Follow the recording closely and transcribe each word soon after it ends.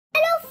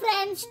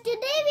friends,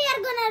 today we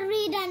are gonna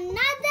read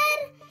another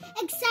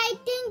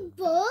exciting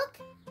book,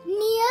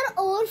 Near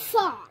or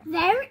Far.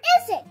 Where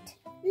is it?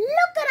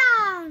 Look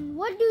around.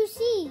 What do you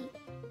see?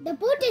 The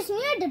boat is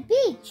near the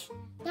beach.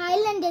 The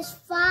island is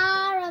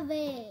far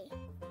away.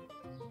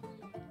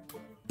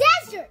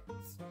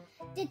 Deserts.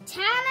 The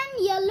tan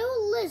and yellow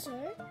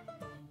lizard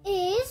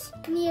is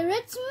near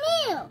its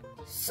meal.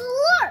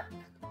 Slurp.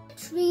 The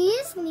tree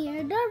is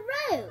near the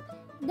road.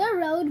 The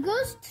road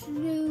goes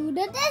through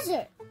the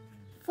desert.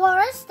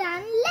 Forest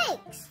and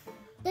lakes.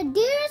 The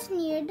deer is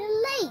near the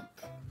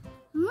lake.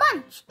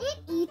 Munch, it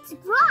eats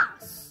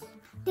grass.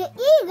 The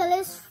eagle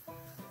is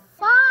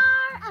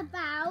far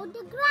above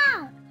the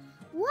ground.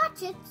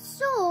 Watch it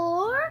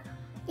soar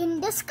in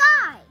the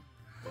sky.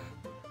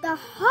 The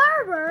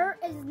harbor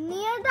is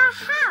near the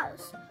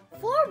house.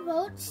 4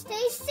 boats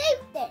stay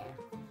safe there.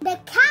 The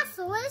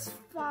castle is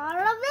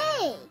far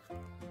away.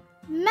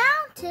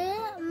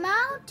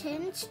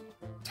 Mountains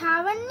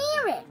tower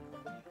near it.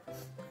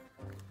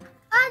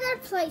 Other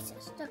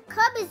places. The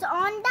cub is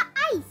on the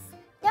ice.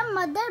 The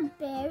mother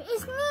bear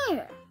is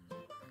near.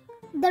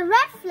 The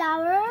red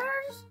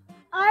flowers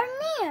are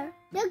near.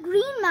 The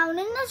green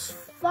mountain is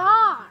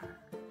far.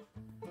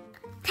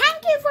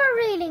 Thank you for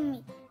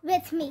reading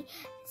with me.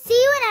 See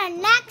you in our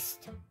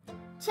next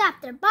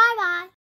chapter. Bye bye.